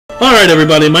Alright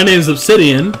everybody, my name is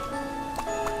Obsidian,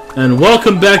 and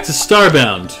welcome back to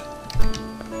Starbound.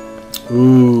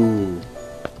 Ooh.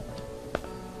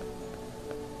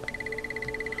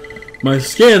 My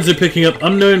scans are picking up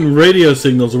unknown radio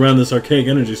signals around this archaic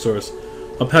energy source.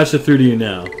 I'll patch it through to you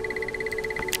now.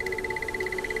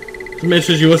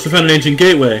 Information says you must have found an ancient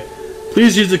gateway.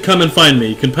 Please use it to come and find me.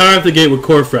 You can power up the gate with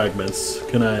core fragments.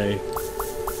 Can I...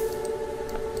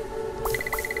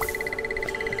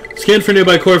 Scan for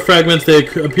nearby core fragments. They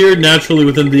appeared naturally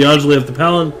within the undulate of the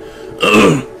palette.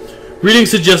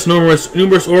 Readings suggest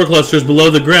numerous ore clusters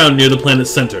below the ground near the planet's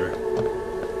center.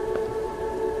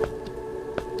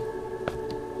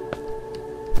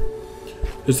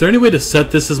 Is there any way to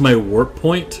set this as my warp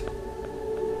point?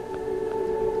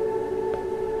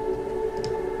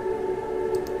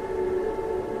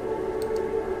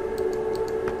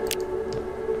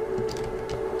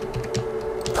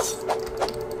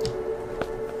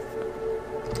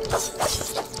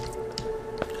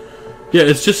 Yeah,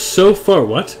 it's just so far.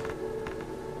 What?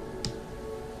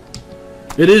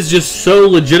 It is just so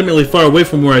legitimately far away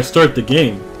from where I start the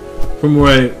game. From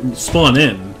where I spawn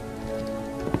in.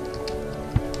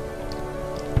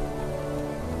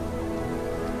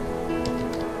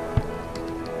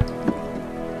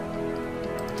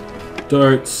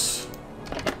 Darts.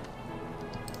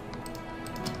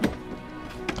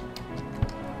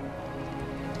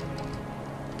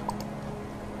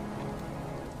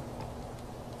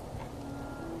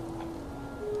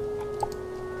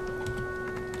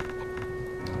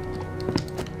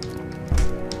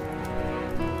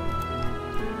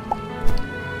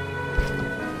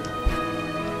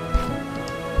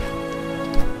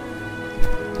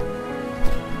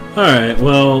 Alright,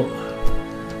 well,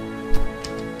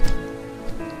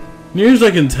 near as I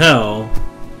can tell,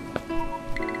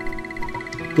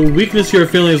 the weakness you're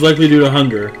feeling is likely due to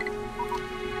hunger.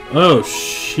 Oh,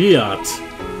 shit.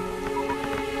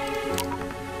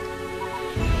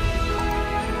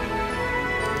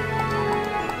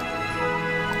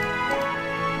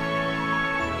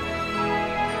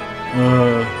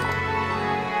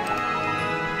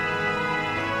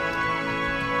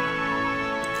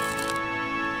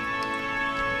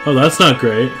 Oh, that's not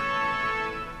great.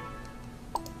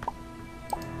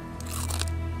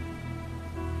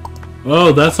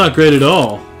 Oh, that's not great at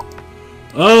all.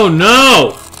 Oh,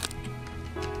 no!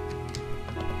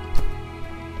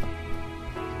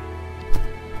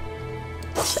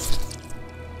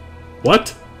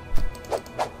 What?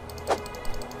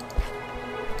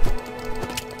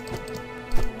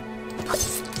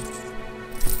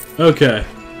 Okay.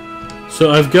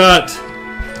 So I've got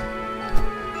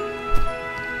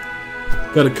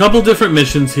a couple different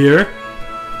missions here.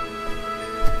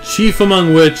 Chief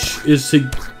among which is to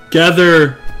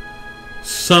gather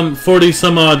some 40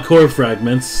 some odd core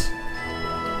fragments.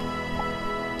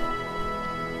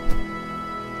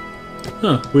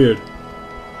 Huh, weird.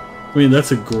 I mean,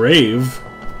 that's a grave.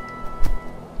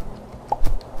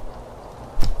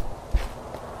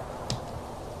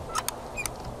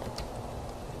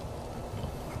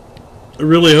 I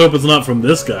really hope it's not from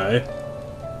this guy.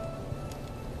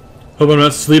 Hope I'm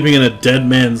not sleeping in a dead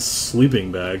man's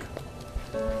sleeping bag.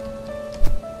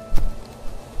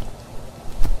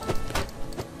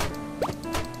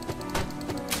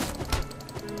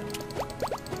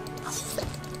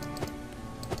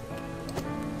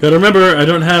 Gotta remember, I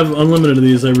don't have unlimited of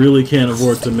these. I really can't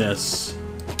afford to miss.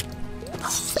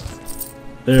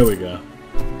 There we go.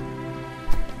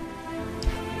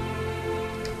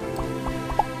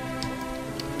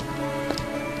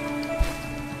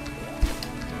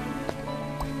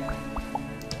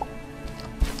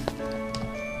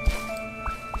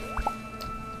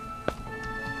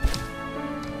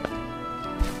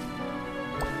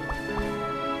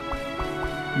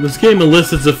 This game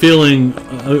elicits a feeling,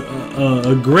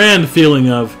 a grand feeling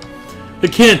of,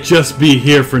 it can't just be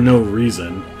here for no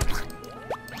reason.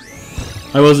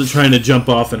 I wasn't trying to jump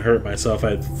off and hurt myself.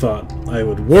 I thought I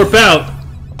would warp out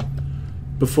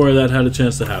before that had a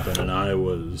chance to happen, and I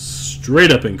was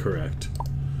straight up incorrect.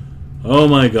 Oh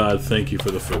my god, thank you for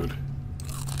the food.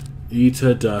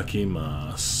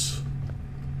 Itadakimasu.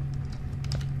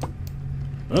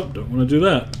 Oh, don't want to do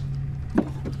that.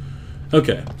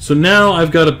 Okay, so now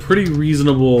I've got a pretty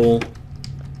reasonable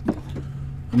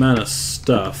amount of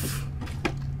stuff.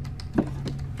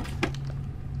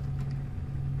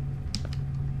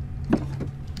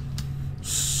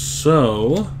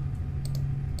 So,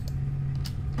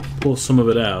 pull some of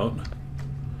it out.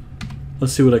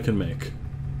 Let's see what I can make.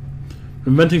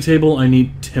 Inventing table, I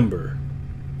need timber.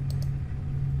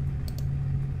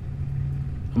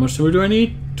 How much timber do I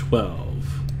need? 12.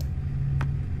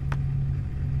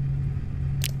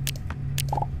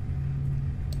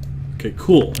 Okay,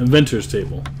 cool. Inventor's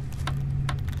table.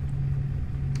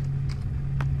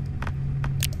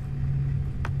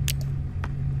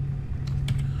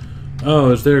 Oh,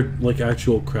 is there, like,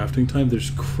 actual crafting time? There's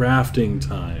crafting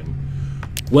time.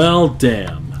 Well,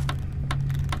 damn.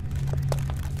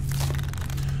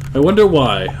 I wonder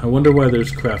why. I wonder why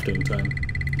there's crafting time.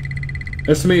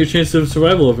 Estimate your chances of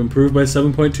survival have improved by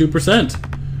 7.2%.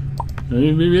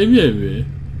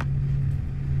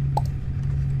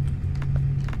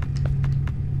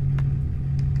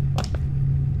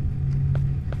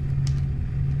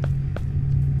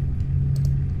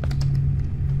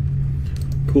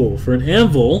 Cool. For an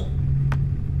anvil,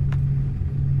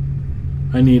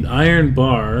 I need iron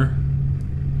bar,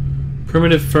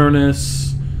 primitive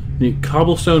furnace, need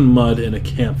cobblestone mud, and a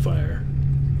campfire.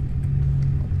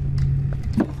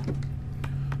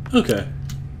 Okay.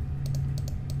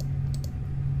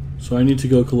 So I need to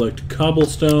go collect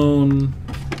cobblestone.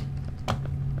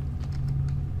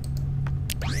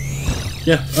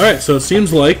 Yeah, alright, so it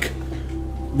seems like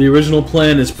the original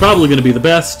plan is probably going to be the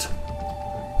best.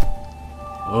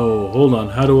 Oh, hold on.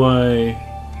 How do I...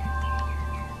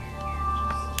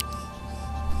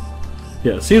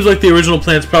 Yeah, it seems like the original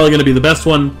plan is probably going to be the best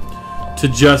one, to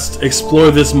just explore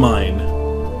this mine.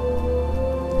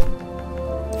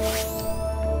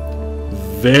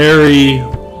 Very,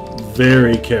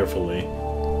 very carefully.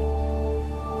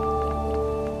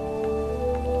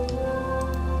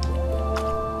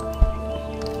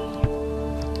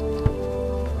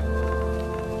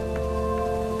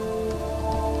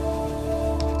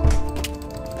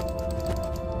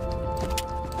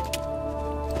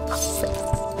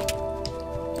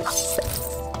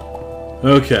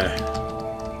 Okay.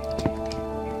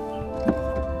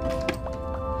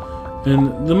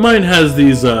 And the mine has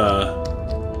these,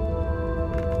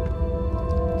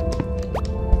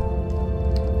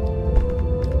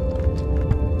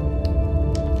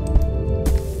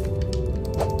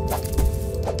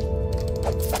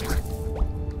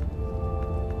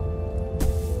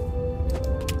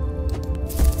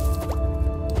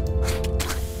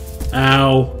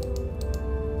 Ow.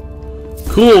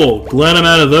 Cool. Glad I'm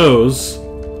out of those.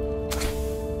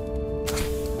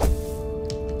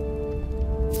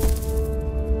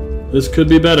 This could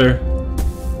be better.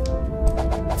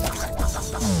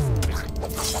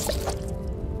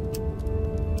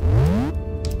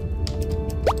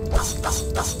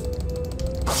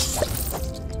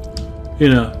 You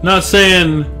know, not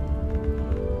saying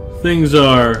things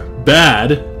are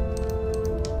bad,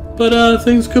 but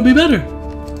things could be better.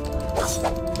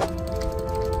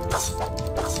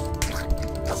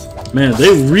 Man,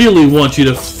 they really want you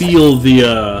to feel the,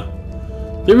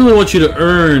 they really want you to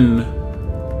earn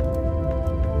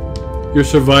your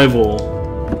survival.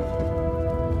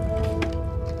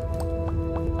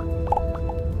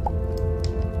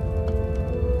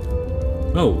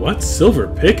 Oh, what? Silver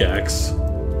pickaxe?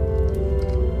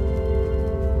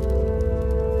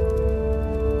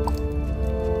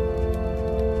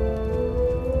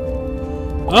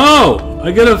 Oh!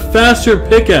 I get a faster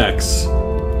pickaxe.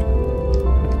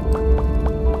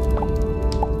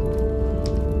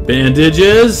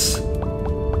 Bandages.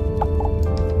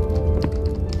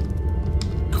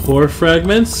 Core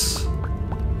fragments.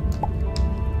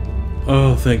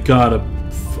 Oh, thank God.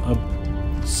 A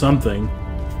something.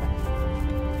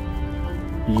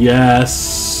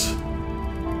 Yes.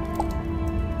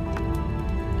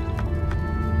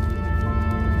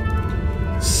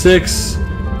 Six.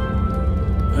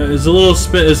 It's a little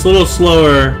it's a little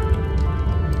slower.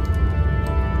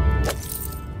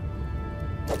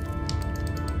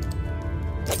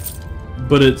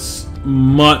 But it's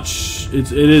much.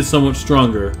 It is somewhat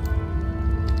stronger.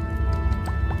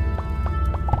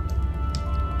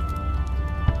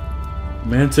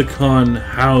 Manticon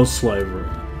house library.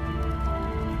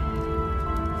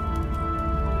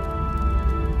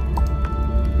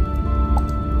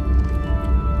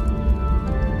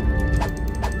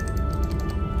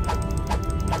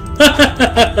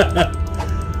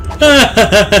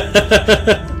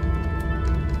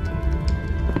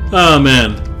 Oh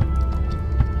man.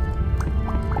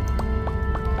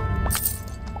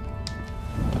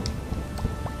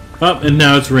 Oh, and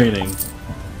now it's raining.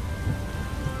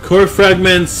 Core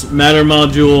fragments, matter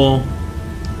module.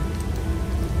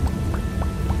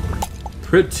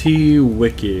 Pretty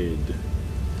wicked.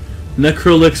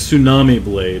 Necrolix tsunami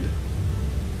blade.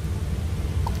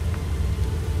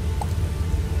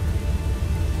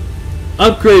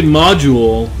 Upgrade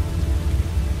module.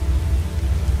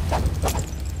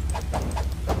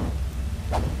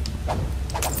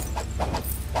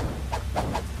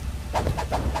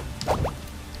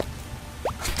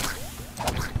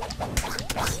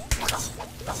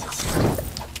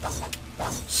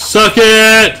 Suck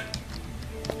it!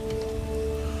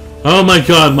 Oh my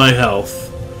god, my health.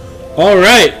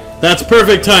 Alright, that's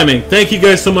perfect timing. Thank you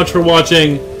guys so much for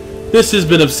watching. This has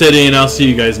been Obsidian. I'll see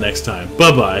you guys next time.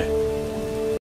 Bye-bye.